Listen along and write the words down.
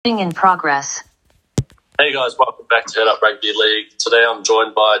In progress. Hey guys, welcome back to Head Up Rugby League. Today I'm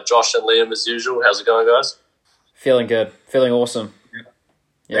joined by Josh and Liam as usual. How's it going, guys? Feeling good. Feeling awesome.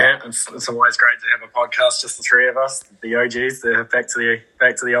 Yeah, it's always great to have a podcast, just the three of us, the OGs, back to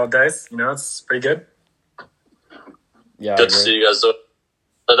the old days. You know, it's pretty good. Yeah, good to see you guys.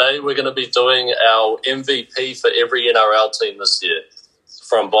 Today we're going to be doing our MVP for every NRL team this year,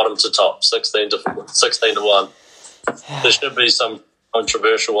 from bottom to top, 16 to 1. There should be some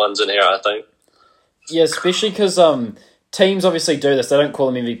controversial ones in here, I think. Yeah, especially because teams obviously do this. They don't call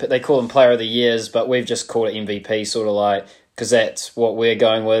them MVP. They call them Player of the Years, but we've just called it MVP, sort of like, because that's what we're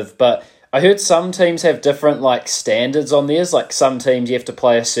going with. But I heard some teams have different like standards on theirs. Like some teams you have to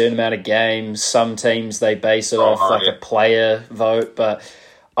play a certain amount of games. Some teams they base it off like a player vote. But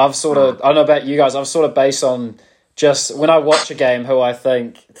I've sort of, I don't know about you guys, I've sort of based on just when I watch a game who I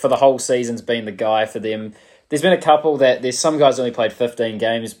think for the whole season's been the guy for them. There's been a couple that there's some guys only played 15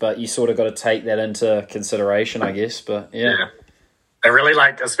 games, but you sort of got to take that into consideration, I guess. But yeah. I really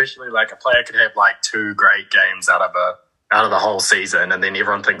like, especially like a player could have like two great games out of the whole season, and then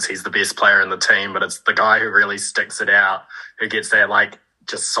everyone thinks he's the best player in the team, but it's the guy who really sticks it out, who gets that like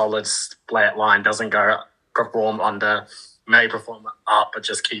just solid flat line, doesn't go perform under, may perform up, but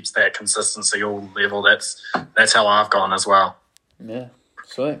just keeps that consistency all level. That's how I've gone as well. Yeah,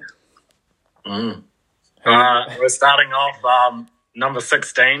 sweet. We're starting off number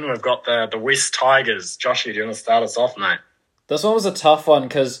 16. We've got the West Tigers. Joshy, do you want to start us off, mate? This one was a tough one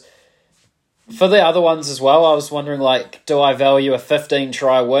because for the other ones as well, I was wondering, like, do I value a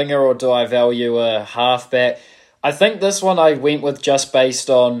 15-try winger or do I value a halfback? I think this one I went with just based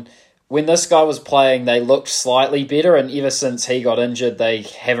on when this guy was playing, they looked slightly better, and ever since he got injured, they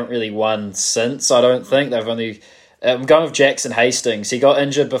haven't really won since, I don't think. They've only... I'm going with Jackson Hastings. He got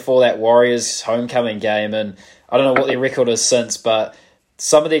injured before that Warriors homecoming game, and I don't know what their record is since, but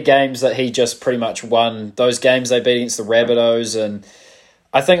some of their games that he just pretty much won, those games they beat against the Rabbitohs, and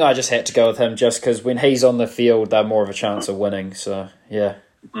I think I just had to go with him just because when he's on the field, they're more of a chance of winning. So, yeah.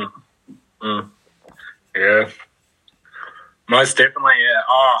 Yeah. Most definitely, yeah.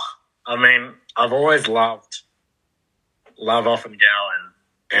 I mean, I've always loved Offengowan.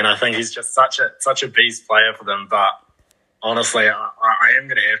 And I think he's just such a beast player for them. But honestly, I am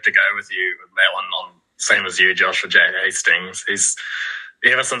going to have to go with you with that one. On same as you, Josh, for Jack Hastings. He's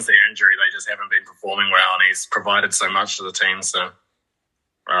ever since the injury, they just haven't been performing well, and he's provided so much to the team. So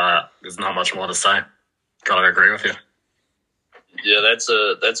there's not much more to say. Got to agree with you. Yeah, that's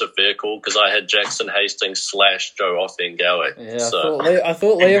a fair call because I had Jackson Hastings / Joe Offengowan. Yeah, so. I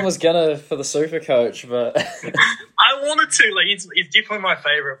thought Liam was gonna for the super coach, but I wanted to. Like, he's definitely my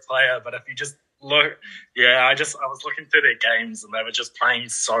favorite player. But if you just look, I was looking through their games and they were just playing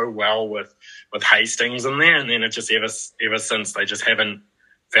so well with Hastings in there, and then it just ever since they just haven't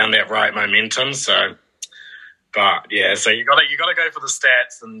found that right momentum. So. But yeah, so you gotta go for the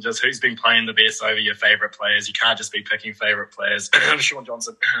stats and just who's been playing the best over your favorite players. You can't just be picking favorite players. Sean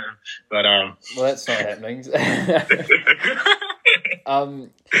Johnson, but well, that's not happening. And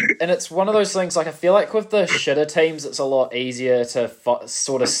it's one of those things. Like I feel like with the shitter teams, it's a lot easier to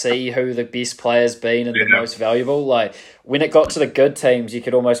sort of see who the best player's been and the most valuable. Like when it got to the good teams, you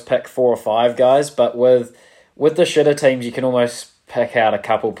could almost pick 4 or 5 guys, but with the shitter teams, you can almost pick out a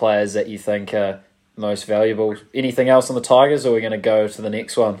couple players that you think are most valuable. Anything else on the Tigers, or are we going to go to the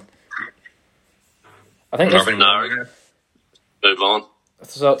next one? I think nothing. No, move on.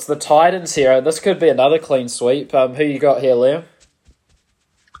 So it's the Titans here. This could be another clean sweep. Who you got here, Liam?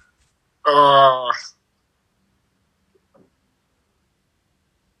 Oh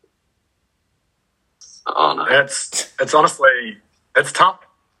no, it's honestly tough.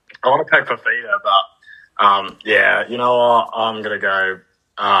 I want to pick Fafita, but you know what? I'm gonna go.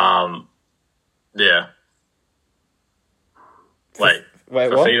 Yeah. Wait,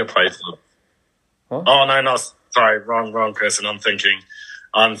 Fafita plays. What? Oh no, sorry, wrong person. I'm thinking.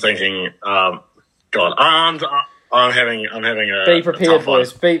 God, I'm having a. Be prepared,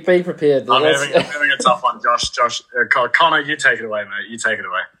 boys. Be prepared. I'm having a tough one, Josh. Connor, you take it away, mate. You take it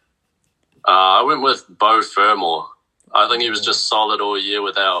away. I went with Beau Fermor. I think he was just solid all year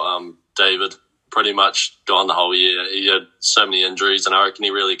without David. Pretty much gone the whole year. He had so many injuries, and I reckon he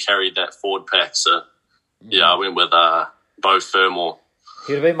really carried that forward pack. So, I went with Beau Fermor.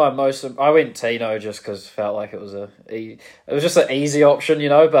 He'd have been my most... I went Tino just because felt like it was just an easy option, you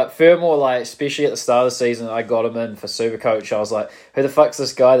know, but Fermor, like, especially at the start of the season, I got him in for Supercoach. I was like, who the fuck's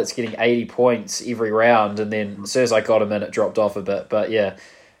this guy that's getting 80 points every round? And then as soon as I got him in, it dropped off a bit. But, yeah,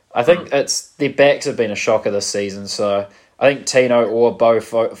 I think their backs have been a shocker this season, so I think Tino or Beau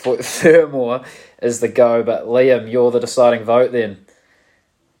Fermor is the go. But, Liam, you're the deciding vote then.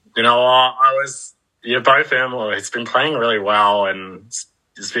 You know, both Firmo, he's been playing really well, and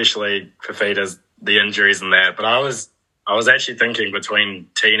especially Fafita's the injuries and that. But I was actually thinking between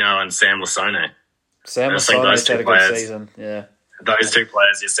Tino and Sam Lasone. Sam Lasone's had a good season, yeah. Those two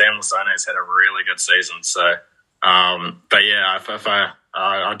players, Sam Lasone's had a really good season. So, but yeah,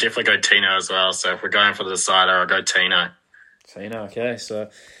 I'll definitely go Tino as well. So if we're going for the decider, I'll go Tino. Tino, okay.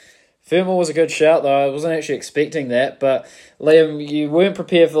 So Firmo was a good shout, though. I wasn't actually expecting that. But Liam, you weren't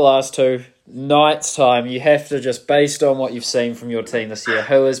prepared for the last two. Knights time, you have to just, based on what you've seen from your team this year,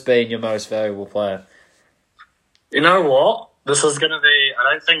 who has been your most valuable player? You know what? This is going to be...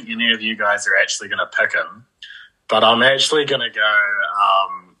 I don't think any of you guys are actually going to pick him, but I'm actually going to go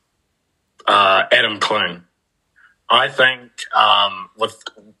Adam Clune. I think with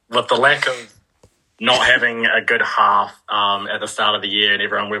the lack of not having a good half at the start of the year, and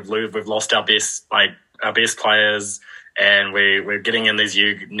everyone we've lost our best players, and we're getting in these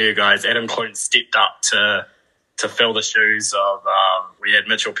new guys. Adam Clune stepped up to fill the shoes of we had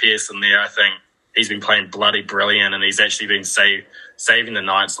Mitchell Pearson there. I think he's been playing bloody brilliant, and he's actually been saving the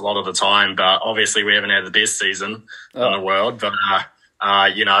Knights a lot of the time. But obviously, we haven't had the best season in the world. But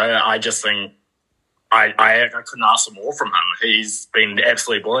I just think I couldn't ask for more from him. He's been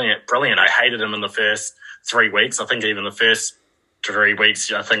absolutely brilliant. I hated him in the first 3 weeks. I think even the first 3 weeks.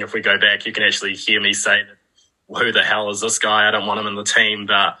 I think if we go back, you can actually hear me say that. Who the hell is this guy? I don't want him in the team,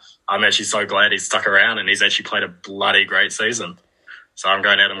 but I'm actually so glad he's stuck around and he's actually played a bloody great season. So I'm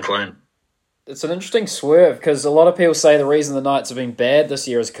going Adam Clune. It's an interesting swerve because a lot of people say the reason the Knights have been bad this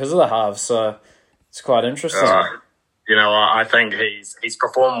year is because of the halves, so it's quite interesting. I think he's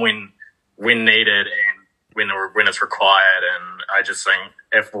performed when needed and when it's required, and I just think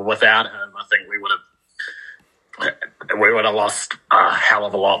if without him, I think we would have lost a hell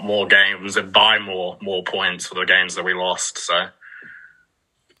of a lot more games and by more points for the games that we lost. So,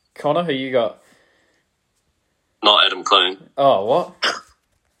 Connor, who you got? Not Adam Clune. Oh, what?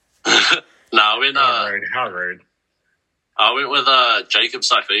 No, I went. How rude! I went with Jacob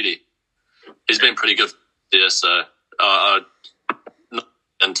Saifidi. He's been pretty good there, so not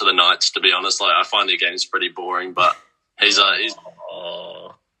into the Knights, to be honest. Like, I find their games pretty boring, but he's in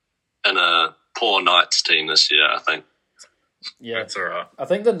a poor Knights team this year, I think. Yeah, that's all right. I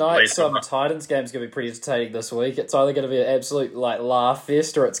think the Knights Titans game is going to be pretty entertaining this week. It's either going to be an absolute laugh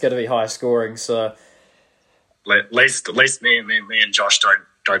fest or it's going to be high scoring. So, at least me and Josh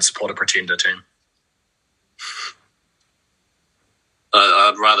don't support a pretender team.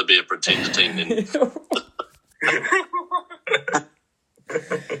 I'd rather be a pretender team than.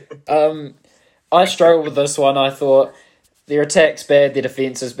 I struggled with this one. I thought their attack's bad, their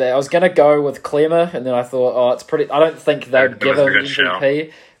defence is bad. I was going to go with Clemmer, and then I thought, it's pretty. I don't think they'd give him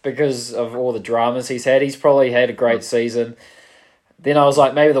MVP because of all the dramas he's had. He's probably had a great season. Then I was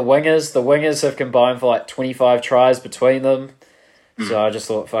like, maybe the wingers. The wingers have combined for 25 tries between them. So I just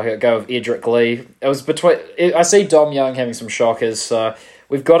thought, fuck it, go with Edric Lee. It was between. I see Dom Young having some shockers, so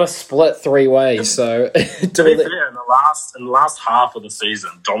we've got to split three ways. So in the last half of the season,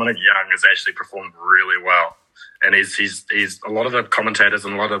 Dominic Young has actually performed really well, and he's a lot of the commentators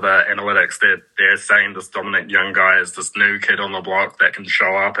and a lot of the analytics they're saying this Dominic Young guy is this new kid on the block that can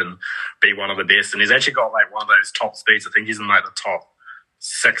show up and be one of the best, and he's actually got one of those top speeds. I think he's in the top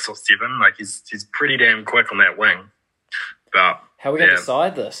 6 or 7. He's pretty damn quick on that wing. But how are we going to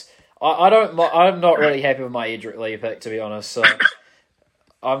decide this? I'm not really happy with my Edric Lee pick, to be honest. So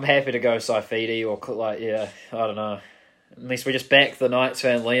I'm happy to go Saifidi or I don't know. Unless we just back the Knights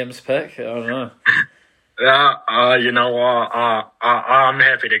fan Liam's pick. I don't know. You know what? I'm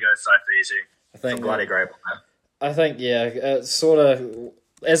happy to go Saifidi. I think it's a bloody great player. I think it's sort of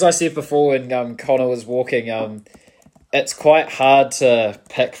as I said before when Connor was walking. It's quite hard to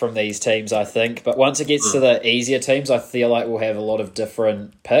pick from these teams, I think. But once it gets to the easier teams, I feel like we'll have a lot of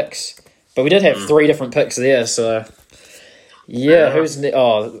different picks. But we did have 3 different picks there, so... Yeah, who's...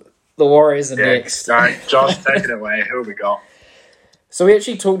 the Warriors are next. Josh, take it away. Who have we got? So we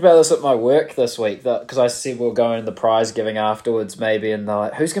actually talked about this at my work this week, because I said we'll go in the prize giving afterwards, maybe, and they're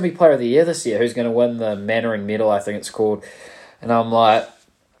like, who's going to be player of the year this year? Who's going to win the Mannering Medal, I think it's called? And I'm like...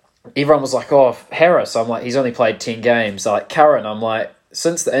 Everyone was like, Harris. I'm like, he's only played 10 games. They're like, Curran. I'm like,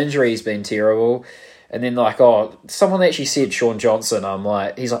 since the injury, he's been terrible. And then like, someone actually said Sean Johnson. I'm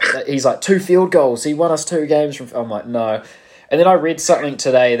like, he's like 2 field goals. He won us 2 games from. I'm like, no. And then I read something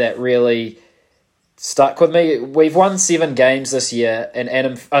today that really stuck with me. We've won 7 games this year,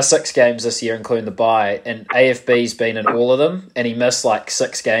 and 6 games this year, including the bye. And AFB's been in all of them, and he missed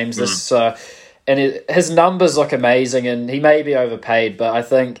 6 games. And his numbers look amazing, and he may be overpaid, but I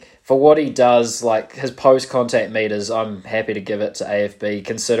think for what he does, like his post-contact meters, I'm happy to give it to AFB,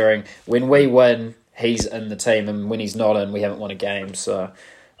 considering when we win, he's in the team, and when he's not in, we haven't won a game. So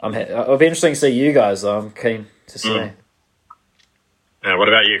it'll be interesting to see you guys, though. I'm keen to see. Yeah, what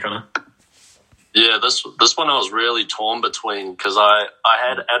about you, Connor? Yeah, this one I was really torn between because I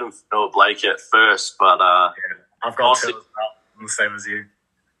had Adam Blake at first, but I've got two as well. I'm the same as you.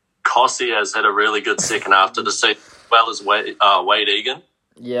 Kossi has had a really good second half to the season, as well as Wade Egan.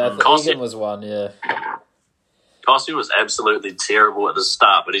 Yeah, I think Egan was one, yeah. Kossi was absolutely terrible at the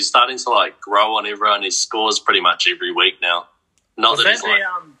start, but he's starting to grow on everyone. He scores pretty much every week now. Was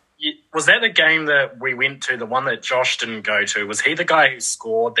that the game that we went to, the one that Josh didn't go to? Was he the guy who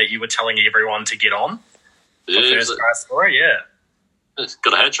scored that you were telling everyone to get on? Yeah, the first guy scorer, yeah. He's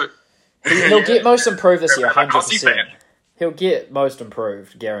got a hat-trick. He'll get most improved this year, 100%. He'll get most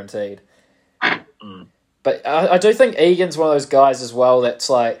improved, guaranteed. But I do think Egan's one of those guys as well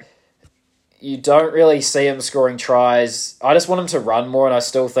that's you don't really see him scoring tries. I just want him to run more, and I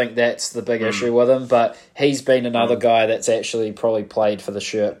still think that's the big issue with him. But he's been another guy that's actually probably played for the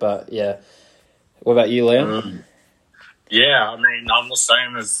shirt. But, yeah. What about you, Liam? Yeah, I mean, I'm the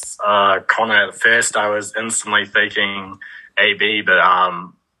same as Connor. At first, I was instantly thinking AB, but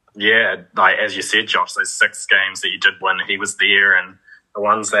yeah, as you said, Josh, those 6 games that you did win, he was there, and the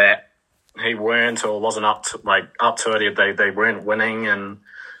ones that he weren't or wasn't up to it, they weren't winning, and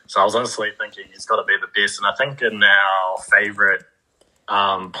so I was honestly thinking he's got to be the best. And I think in our favourite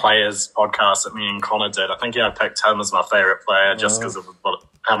players podcast that me and Connor did, I think I picked him as my favourite player just because of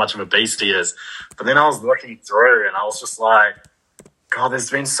how much of a beast he is. But then I was looking through and I was just like, God, there's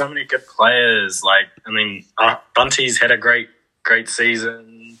been so many good players. Bunty's had a great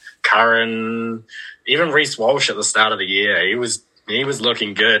season. Curran, even Reece Walsh at the start of the year, he was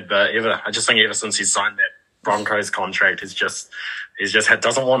looking good. But I just think ever since he signed that Broncos contract, he's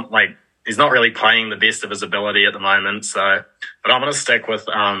not really playing the best of his ability at the moment. So, but I'm going to stick with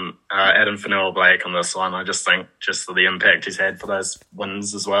Adam Fanua-Blake on this one. I just think the impact he's had for those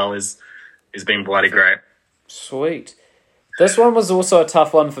wins as well he's been bloody great. Sweet. This one was also a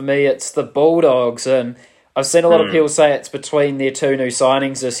tough one for me. It's the Bulldogs, and I've seen a lot of people say it's between their 2 new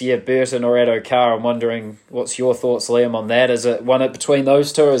signings this year, Burton or Addo-Carr. I'm wondering, what's your thoughts, Liam, on that? Is it one between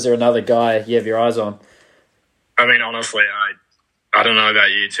those two, or is there another guy you have your eyes on? I mean, honestly, I don't know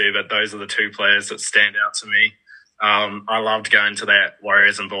about you two, but those are the 2 players that stand out to me. I loved going to that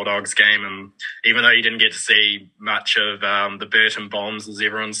Warriors and Bulldogs game, and even though you didn't get to see much of the Burton Bombs, as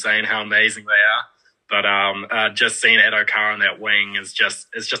everyone's saying how amazing they are, but just seeing Addo-Carr on that wing is just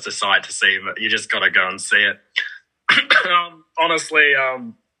a sight to see. But you just got to go and see it. Honestly, I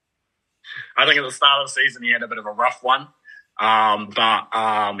think at the start of the season he had a bit of a rough one.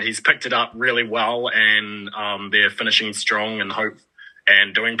 But he's picked it up really well, and they're finishing strong and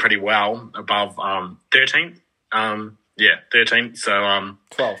doing pretty well above 13th. 13th. So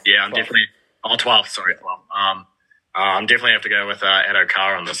 12th. Yeah, I'm 12th. Definitely 12th. Sorry, 12th. I'm definitely have to go with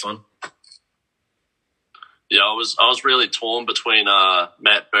Addo-Carr on this one. Yeah, I was really torn between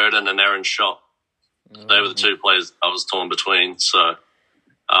Matt Burton and Aaron Schott. They were the 2 players I was torn between. So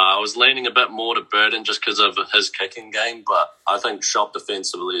I was leaning a bit more to Burton just because of his kicking game, but I think Schott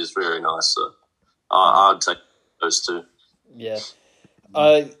defensively is very nice. So I'd take those 2. Yeah.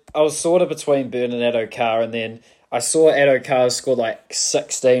 I was sort of between Burton and Addo-Carr, and then I saw Addo-Carr scored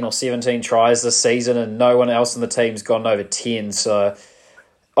 16 or 17 tries this season, and no one else in the team's gone over 10, so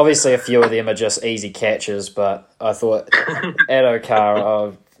obviously a few of them are just easy catches, but I thought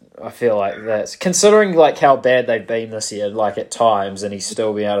Addo-Carr, I feel like that's... Considering how bad they've been this year, at times, and he's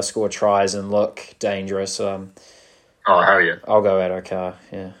still been able to score tries and look dangerous. Oh, hell yeah. I'll go Addo-Carr,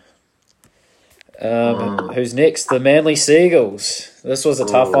 yeah. Who's next? The Manly Seagulls. This was a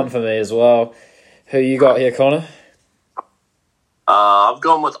tough one for me as well. Who you got here, Connor? I've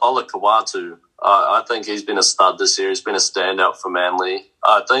gone with Ola Kawatu. I think he's been a stud this year. He's been a standout for Manly.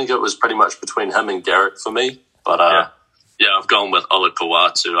 I think it was pretty much between him and Garrick for me. But, I've gone with Ola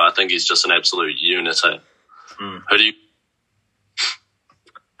Kawatu. I think he's just an absolute unit. Who do you...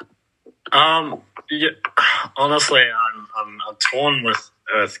 Honestly, I'm torn with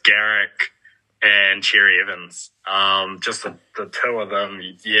Garrick and Cherry Evans. Just the 2 of them.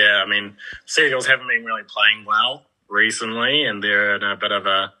 Yeah, I mean, Seagulls haven't been really playing well recently, and they're in a bit of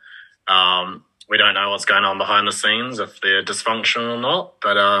a... we don't know what's going on behind the scenes, if they're dysfunctional or not.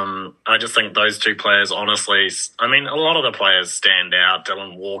 But I just think those 2 players, honestly... I mean, a lot of the players stand out.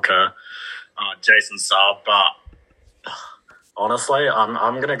 Dylan Walker, Jason Saab. But honestly,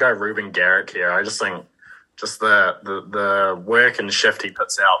 I'm going to go Ruben Garrick here. I just think just the work and shift he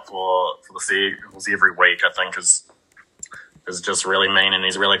puts out for the Seagulls every week, I think, is is just really mean and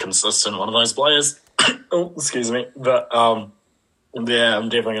he's really consistent. One of those players. Oh, excuse me. But yeah, I'm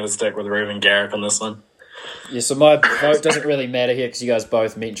definitely going to stick with Reuben Garrick on this one. Yeah, so my vote doesn't really matter here because you guys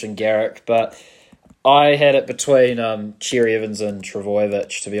both mentioned Garrick, but I had it between Cherry Evans and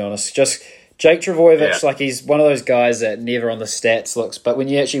Travojevic, to be honest. Just Jake Travojevic, like he's one of those guys that never on the stats looks, but when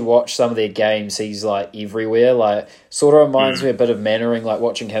you actually watch some of their games, he's like everywhere. Like sort of reminds me a bit of Mannering, like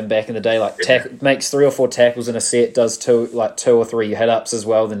watching him back in the day. Like makes 3 or 4 tackles in a set, does 2 or 3 hit ups as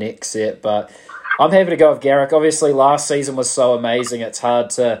well the next set. But I'm happy to go with Garrick. Obviously, last season was so amazing; it's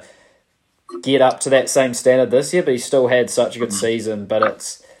hard to get up to that same standard this year. But he still had such a good season. But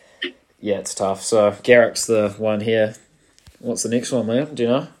it's tough. So Garrick's the one here. What's the next one, Liam? Do you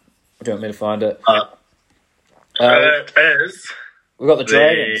know? Or do you want me to find it? It is. We've got the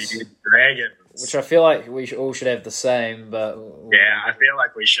Dragons. The Dragons. Which I feel like we all should have the same, but... Yeah, I feel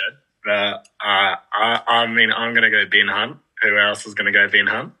like we should. But, I mean, I'm going to go Ben Hunt. Who else is going to go Ben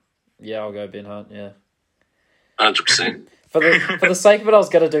Hunt? Yeah, I'll go Ben Hunt, yeah. 100%. For the sake of it, I was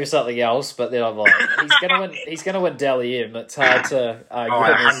going to do something else, but then I'm like, he's going to win Dally M. It's hard to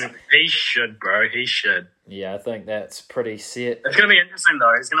argue. He should, bro. He should. Yeah, I think that's pretty set. It's going to be interesting,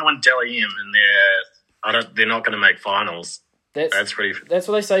 though. He's going to win Dally M, and they're not going to make finals. That's what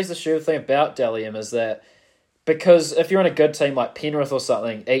they say is the sure thing about Dally M is that because if you're on a good team like Penrith or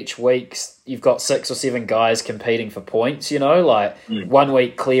something, each week you've got 6 or 7 guys competing for points, you know? Like, 1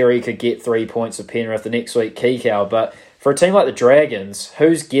 week Cleary could get 3 points with Penrith, the next week Kikau, but for a team like the Dragons,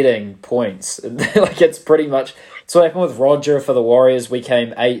 who's getting points? Like it's pretty much... It's what happened with Roger for the Warriors. We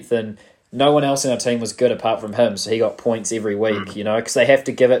came 8th and no one else in our team was good apart from him, so he got points every week, you know? Because they have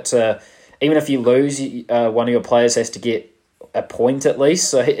to give it to... Even if you lose, one of your players has to get a point at least.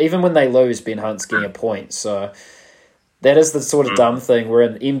 So even when they lose, Ben Hunt's getting a point. So that is the sort of dumb thing where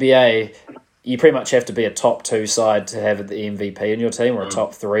in NBA, you pretty much have to be a top 2 side to have the MVP in your team or a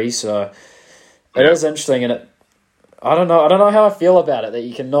top 3. So it is interesting, and I don't know how I feel about it that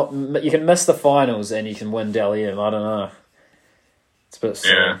you can miss the finals and you can win Dally M. I don't know. It's a bit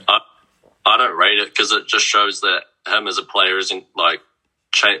silly. I don't rate it because it just shows that him as a player isn't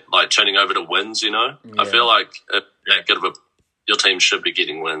turning over to wins. You know, I feel like that good of your team should be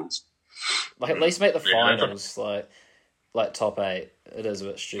getting wins. Like at least make the finals, like top 8. It is a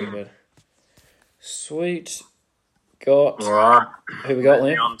bit stupid. Sweet. Got right. Who we got,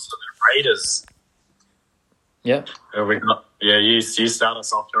 Liam? On to the Raiders. Yeah. Who we got? Yeah, you start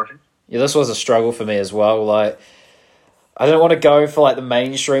us off, Josh. Yeah, this was a struggle for me as well. Like, I don't want to go for like the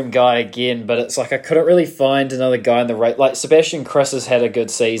mainstream guy again, but it's like I couldn't really find another guy in the rate. Like Sebastian Chris has had a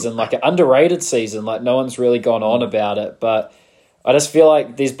good season, like an underrated season. Like no one's really gone on about it, but I just feel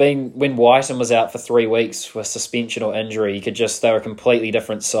like there's been when Whiten was out for 3 weeks with suspension or injury, they were a completely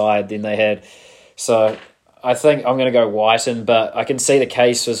different side than they had. So I think I'm going to go Whiten, but I can see the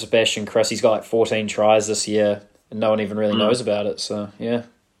case for Sebastian Chris. He's got like 14 tries this year, and no one even really knows about it. So yeah.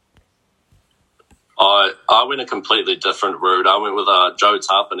 I went a completely different route. I went with Joe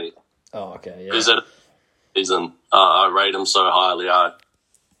Tarpany. Oh, okay, yeah. He's at a season. I rate him so highly. I'm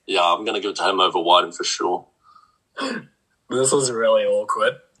going to give it to him over Whiten for sure. This was really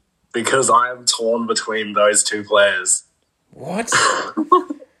awkward because I am torn between those 2 players. What?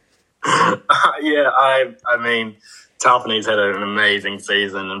 I mean, Tarpany's had an amazing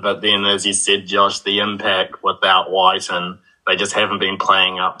season, but then, as you said, Josh, the impact without Whiten, they just haven't been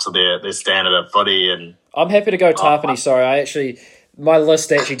playing up to their standard of footy. And I'm happy to go Tarpany. Sorry, my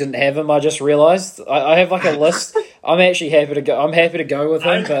list actually didn't have him. I just realised I have like a list. I'm actually happy to go. I'm happy to go with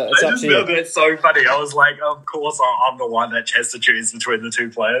him, but it's up to you. It's so funny. I was like, of course, I'm the one that has to choose between the 2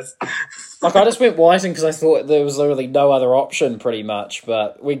 players. Like I just went Whiten because I thought there was literally no other option, pretty much.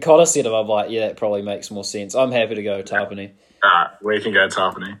 But we kind of said him. I'm like, yeah, that probably makes more sense. I'm happy to go Tarpany. We can go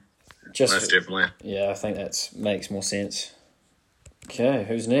Tarpany. Most definitely. Yeah, I think that makes more sense. Okay,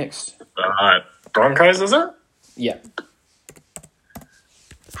 who's next? Broncos, is it? Yeah.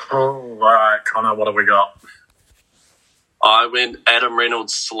 All right, Connor, what have we got? I went Adam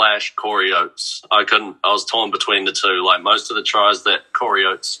Reynolds / Corey Oates. I was torn between the 2. Like most of the tries that Corey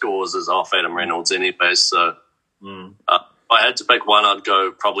Oates scores is off Adam Reynolds anyway. So if I had to pick one, I'd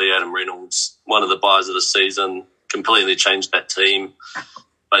go probably Adam Reynolds. One of the buys of the season, completely changed that team.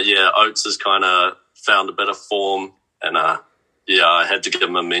 But yeah, Oates has kind of found a bit of form, and I had to give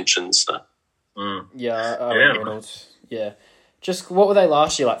him a mention. So Reynolds. Yeah. Just what were they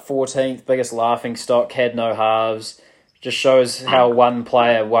last year? Like 14th, biggest laughing stock, had no halves. Just shows how one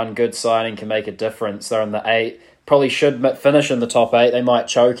player, one good signing can make a difference. They're in the 8. Probably should finish in the top 8. They might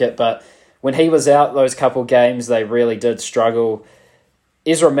choke it, but when he was out those couple games, they really did struggle.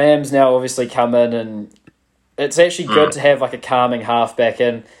 Ezra Mam's now obviously come in, and it's actually good to have like a calming halfback,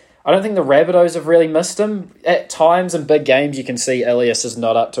 and I don't think the Rabbitohs have really missed him. At times in big games, you can see Ilias is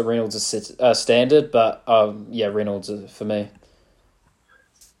not up to Reynolds' standard, but Reynolds for me.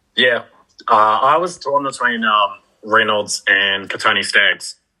 Yeah, I was torn between Reynolds and Katoni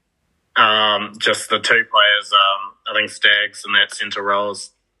Staggs. Just the two players. I think Staggs in that centre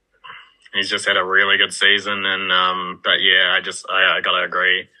roles. He's just had a really good season, and but yeah, I gotta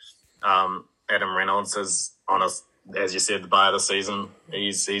agree. Adam Reynolds is on as you said, by the season,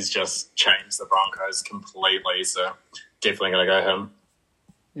 he's just changed the Broncos completely. So definitely gonna go him.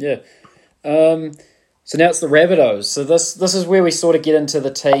 Yeah. So now it's the Rabbitohs. So this is where we sort of get into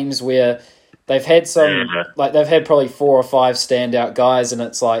the teams where they've had they've had probably 4 or 5 standout guys, and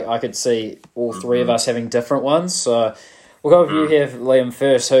it's like I could see all three of us having different ones. So we'll go with you here, Liam,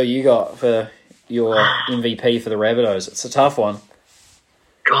 first. Who you got for your MVP for the Rabbitohs? It's a tough one.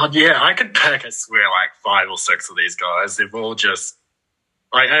 God, yeah, I could pick, I swear, like 5 or 6 of these guys. They've all just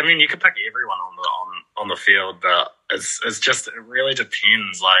you could pick everyone on the field, but it's just it really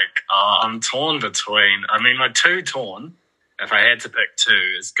depends. Like I'm torn between. My 2 torn. If I had to pick 2,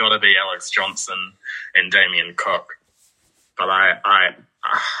 it's got to be Alex Johnson and Damien Cook. But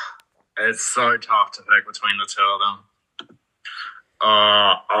it's so tough to pick between the 2 of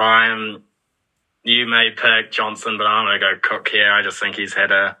them. You may pick Johnson, but I'm going to go Cook here. I just think he's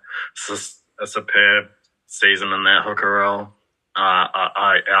had a superb season in that hooker role.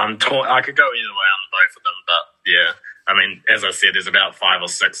 I'm torn. I could go either way on both of them, but yeah. As I said, there's about 5 or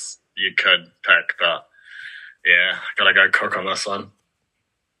 6 you could pick, but yeah, gotta go Cook on this one.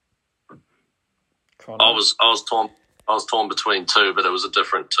 I was torn between 2, but it was a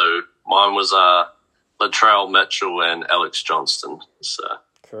different 2. Mine was Latrell Mitchell and Alex Johnston. So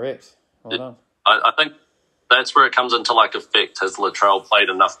correct. Well done. I think that's where it comes into effect. Has Latrell played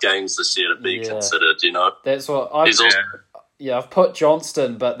enough games this year to be considered? That's what I've put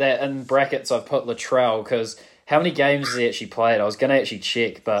Johnston, but that in brackets I've put Latrell because how many games has he actually played? I was going to actually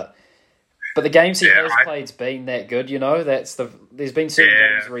check, but the games he has played's been that good. There's been certain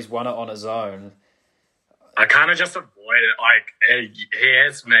games where he's won it on his own. I kind of just avoid it. He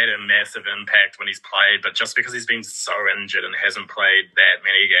has made a massive impact when he's played, but just because he's been so injured and hasn't played that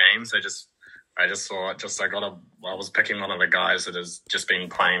many games, I just thought I was picking one of the guys that has just been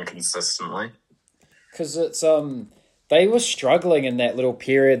playing consistently. Because it's they were struggling in that little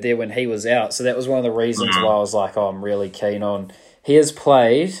period there when he was out, so that was one of the reasons why I was like, I'm really keen on. He has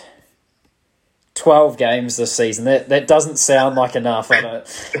played 12 games this season. That doesn't sound like enough. I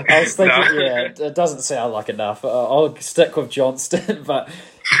was thinking, it doesn't sound like enough. I'll stick with Johnston, but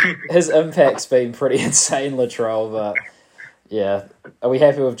his impact's been pretty insane, Latrell. But yeah, are we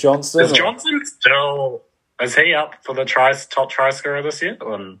happy with Johnston? Is Johnson still? Is he up for the top try scorer this year?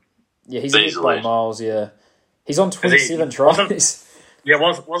 Yeah, he's easily by miles. Yeah, he's on 27 tries.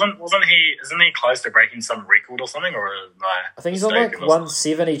 Wasn't he? Isn't he close to breaking some record or something? Or I think he's on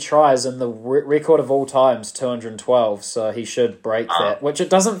 170 tries, and the record of all times 212. So he should break that. Which it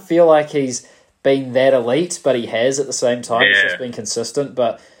doesn't feel like he's been that elite, but he has at the same time. It's just been consistent.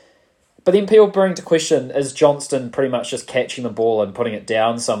 But then people bring to question: is Johnston pretty much just catching the ball and putting it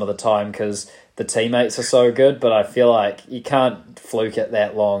down some of the time because the teammates are so good? But I feel like you can't fluke it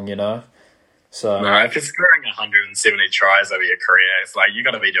that long, So no, if you're scoring 170 tries over your career, it's like you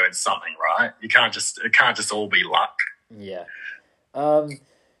got to be doing something right. It can't just all be luck. Yeah.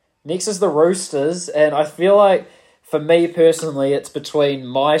 Next is the Roosters, and I feel like for me personally, it's between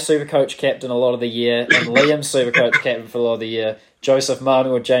my Supercoach captain a lot of the year and Liam's Supercoach captain for a lot of the year, Joseph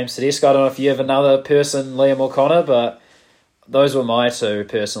Manu or James Tedesco. I don't know if you have another person, Liam or Connor, but those were my 2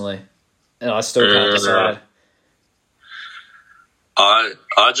 personally, and I still can't decide.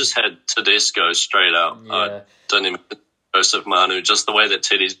 I just had Tedesco straight up. Yeah. I didn't even Joseph Manu. Just the way that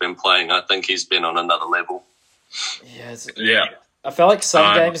Teddy's been playing, I think he's been on another level. Yeah. I felt like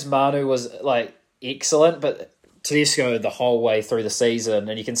some games Manu was excellent, but Tedesco the whole way through the season,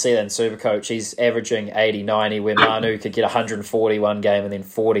 and you can see that in Supercoach, he's averaging 80, 90, where Manu could get 140 one game and then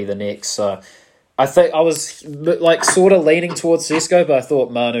 40 the next. So I think I was sort of leaning towards Tedesco, but I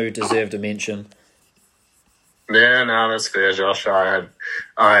thought Manu deserved a mention. Yeah, no, that's fair, Josh. I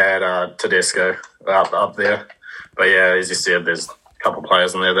had Tedesco up there. But yeah, as you said, there's a couple of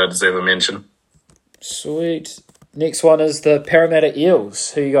players in there that deserve a mention. Sweet. Next one is the Parramatta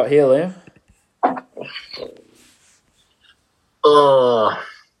Eels. Who you got here, Liam?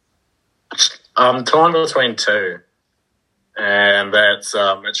 I'm torn between 2. And that's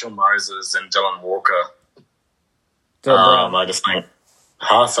Mitchell Moses and Dylan Walker. Dylan Brown. I just think...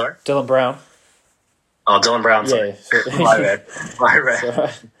 sorry? Dylan Brown. Oh, Dylan Brown. Sorry. Yeah. My bad.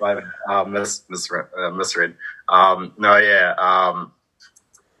 Sorry. My bad. Misread. No, yeah.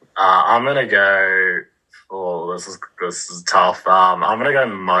 I'm gonna go. Oh, this is tough. I'm gonna go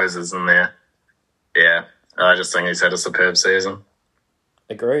Moses in there. Yeah, I just think he's had a superb season.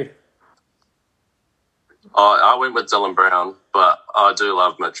 Agreed. I went with Dylan Brown, but I do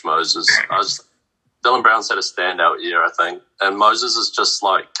love Mitch Moses. Dylan Brown's had a standout year, I think, and Moses is just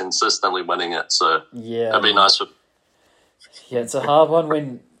like consistently winning it. So Yeah, it'd be nice for. Yeah, it's a hard one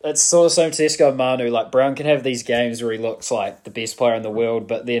when it's sort of the same Tedesco and Manu. Like Brown can have these games where he looks like the best player in the world,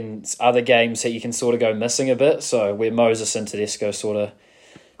 but then other games that you can sort of go missing a bit. So where Moses and Tedesco sort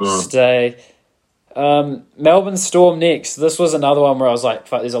of stay. Melbourne Storm next. This was another one where I was like,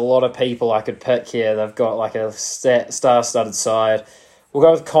 fuck, there's a lot of people I could pick here. They've got like a star-studded side. We'll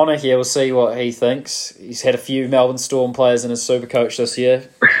go with Connor here. We'll see what he thinks. He's had a few Melbourne Storm players in his super coach this year.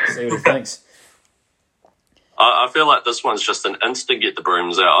 See what he thinks. I feel like this one's just an instant get the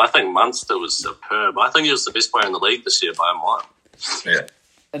brooms out. I think Munster was superb. I think he was the best player in the league this year by a mile. Yeah.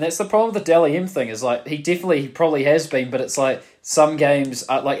 And that's the problem with the Dally M thing is like he probably has been, but it's like some games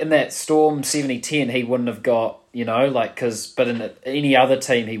like in that Storm 70-10 he wouldn't have got, but in any other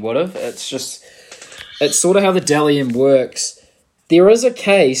team he would have. It's sort of how the Dally M works. There is a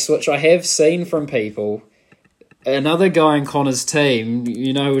case which I have seen from people. Another guy in Connor's team,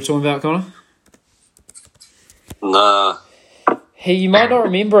 you know who we're talking about, Connor? Nah. You might not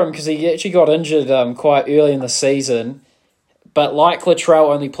remember him because he actually got injured quite early in the season. But like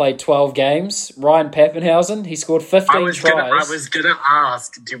Latrell only played 12 games. Ryan Pappenhausen, he scored 15 tries. I was gonna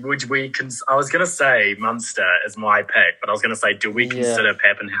ask, I was gonna say Munster is my pick, but I was gonna say, do we consider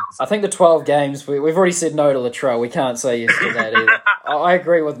Pappenhausen? I think the 12 games, we've already said no to Latrell. We can't say yes to that either. I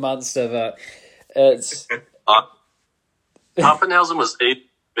agree with Munster, but it's... Pappenhausen was the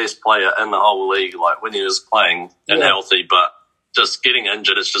best player in the whole league, like when he was playing and healthy, but just getting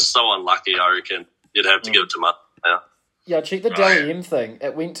injured, it's just so unlucky, I reckon. You'd have to give it to Munster now. Yeah, check the Dally M thing.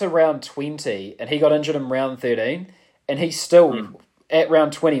 It went to round 20, and he got injured in round 13, and he still, at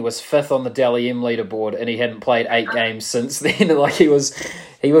round 20, was 5th on the Dally M leaderboard, and he hadn't played 8 games since then. Like, he was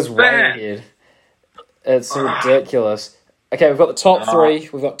way ahead. It's ridiculous. Okay, we've got the top 3.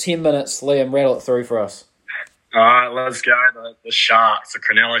 We've got 10 minutes. Liam, rattle it through for us. All right, let's go. The Sharks, the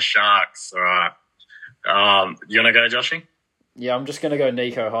Cronulla Sharks. All right. You want to go, Joshy? Yeah, I'm just going to go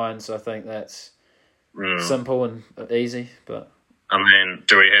Nico Hines. I think that's... simple and easy, but I mean,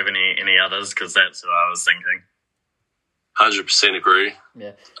 do we have any others? Because that's what I was thinking. 100% agree.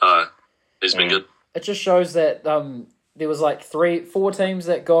 Yeah, he's been good. It just shows that there was like 4 teams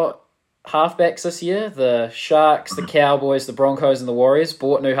that got halfbacks this year. The Sharks, the Cowboys, the Broncos, and the Warriors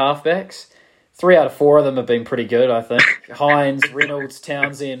bought new halfbacks. 3 out of 4 of them have been pretty good, I think. Hines, Reynolds,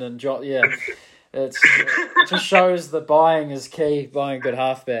 Townsend, and it just shows that buying is key. Buying good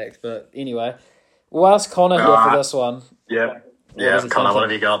halfbacks, but anyway. We'll ask Connor here for this one. Yeah, Connor, what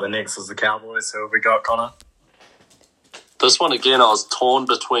have you got? The next is the Cowboys. Who have we got, Connor? This one, again, I was torn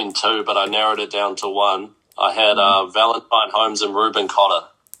between 2, but I narrowed it down to 1. I had Valentine Holmes and Ruben Cotter,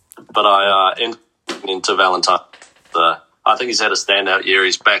 but I ended into Valentine. I think he's had a standout year.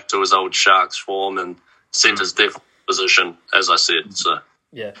 He's back to his old Sharks form and centre's definitely position, as I said. So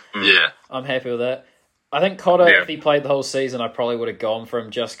yeah, I'm happy with that. I think Cotter, if he played the whole season, I probably would have gone for him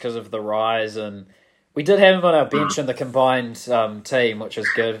just because of the rise. And we did have him on our bench in the combined team, which is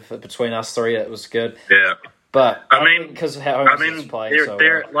good. Between us 3, it was good. Yeah. But I mean, because how Holmes is playing so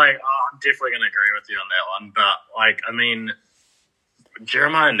well. I'm definitely going to agree with you on that one. But,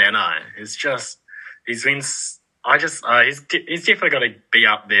 Jeremiah Nanai is just... He's definitely got to be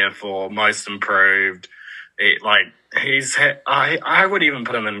up there for most improved. I would even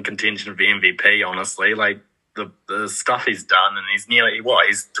put him in contention for MVP, honestly. Like, the stuff he's done, and he's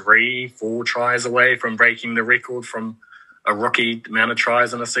he's 3-4 tries away from breaking the record from a rookie amount of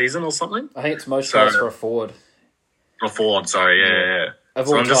tries in a season or something. I think it's most tries for a forward. A forward, sorry, yeah. Of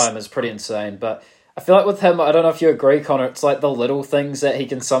all time is pretty insane, but I feel like with him, I don't know if you agree, Connor, it's like the little things that he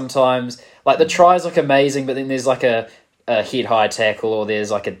can sometimes... Like, the tries look amazing, but then there's like a head-high tackle or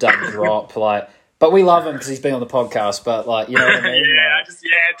there's like a dumb drop, But we love him because he's been on the podcast, but you know what I mean? Had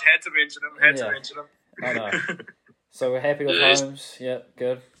to mention him. I know. So we're happy with Holmes. Yeah,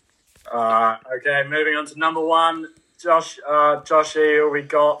 good. Okay, moving on to number 1. Joshy, who we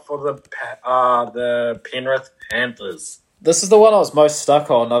got for the Penrith Panthers? This is the one I was most stuck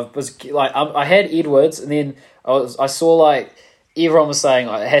on. I had Edwards, and then I saw everyone was saying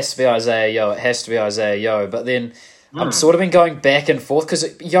it has to be Isaiah Yeo, but then I've sort of been going back and forth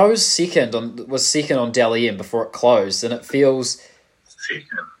because Yo's was second on Dally M before it closed, and it feels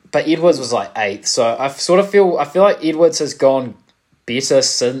second. But Edwards was like 8th, so I feel like Edwards has gone better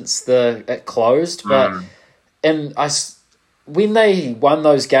since it closed. But when they won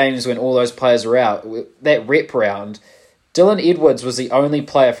those games when all those players were out, that rep round, Dylan Edwards was the only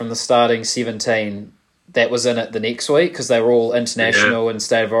player from the starting 17 that was in it the next week because they were all international and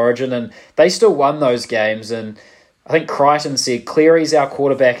state of origin, and they still won those games. And I think Crichton said Cleary's our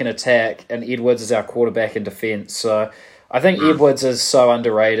quarterback in attack and Edwards is our quarterback in defence. So I think Edwards is so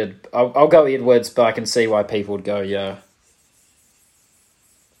underrated. I'll go Edwards, but I can see why people would go, Yeah,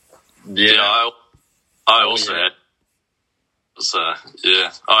 I also had. So, I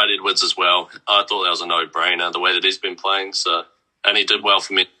had Edwards as well. I thought that was a no-brainer, the way that he's been playing. So, and he did well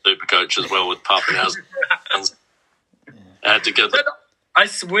for me, Supercoach, as well with Pappenhausen. I had to give the... I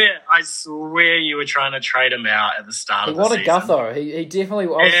swear you were trying to trade him out at the start of the season. He wanted Gutho. He definitely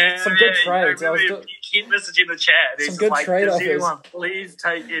was. Some good trades. You keep messaging the chat. He's good like, trade offers. Anyone, please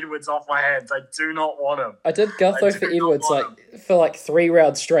take Edwards off my hands. I do not want him. I did Gutho for Edwards for 3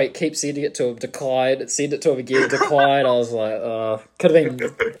 rounds straight. Keep sending it to him, decline. Send it to him again, decline. I was like, could have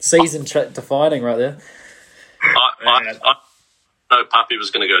been season defining right there. I know Puppy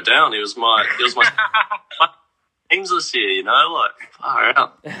was going to go down. He was my teams this year, far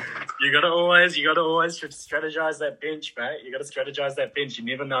out. You gotta always strategize that bench, mate. You gotta strategize that bench. You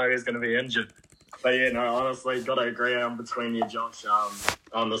never know who's gonna be injured. But honestly, gotta agree between you, Josh.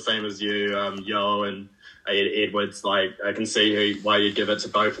 I'm the same as you, Yo and Edwards. I can see why you'd give it to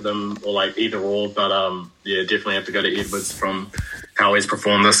both of them, or either or. But definitely have to go to Edwards from how he's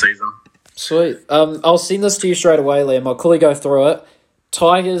performed this season. Sweet. I'll send this to you straight away, Liam. I'll quickly go through it.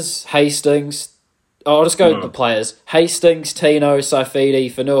 Tigers, Hastings. I'll just go with the players. Hastings, Tino,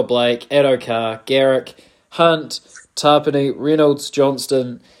 Saifidi, Fanua Blake, Adokar, Garrick, Hunt, Tarpany, Reynolds,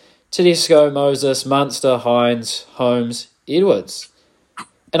 Johnston, Tedesco, Moses, Munster, Hines, Holmes, Edwards.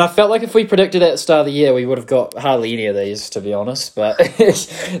 And I felt like if we predicted at the start of the year, we would have got hardly any of these, to be honest. But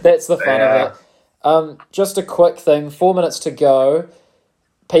that's the fun of it. Just a quick thing, 4 minutes to go.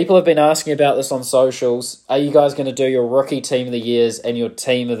 People have been asking about this on socials. Are you guys going to do your rookie team of the years and your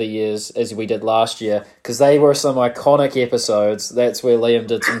team of the years as we did last year? Because they were some iconic episodes. That's where Liam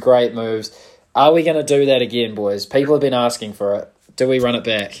did some great moves. Are we going to do that again, boys? People have been asking for it. Do we run it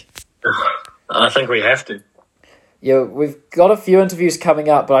back? I think we have to. Yeah, we've got a few interviews coming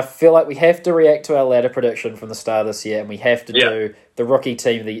up, but I feel like we have to react to our ladder prediction from the start of this year, and we have to do the rookie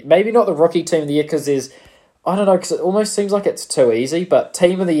team of the year. Maybe not the rookie team of the year because there's... I don't know, because it almost seems like it's too easy, but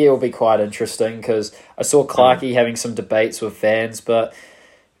Team of the Year will be quite interesting because I saw Clarkey having some debates with fans, but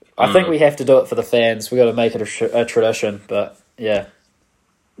I think we have to do it for the fans. We've got to make it a tradition, but yeah.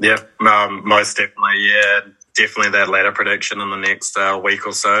 Yeah, most definitely, definitely that ladder prediction in the next week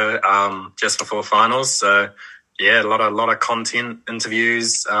or so, just before finals. So, a lot of content,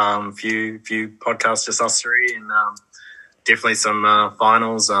 interviews, few podcasts, just us three, and definitely some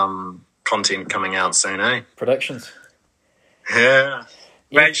finals content coming out soon, eh? Predictions. Yeah.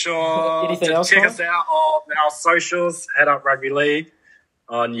 Make sure to check us out on our socials. Head Up Rugby League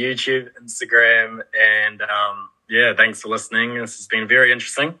on YouTube, Instagram, and thanks for listening. This has been very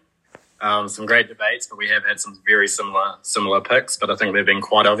interesting. Some great debates, but we have had some very similar picks, but I think they've been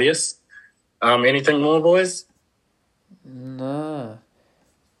quite obvious. Anything more, boys? No.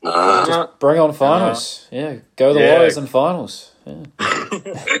 Just bring on finals. Go the Warriors in finals.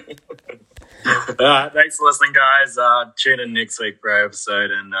 Yeah. Thanks for listening, guys. Tune in next week for our episode,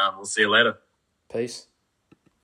 and we'll see you later. Peace.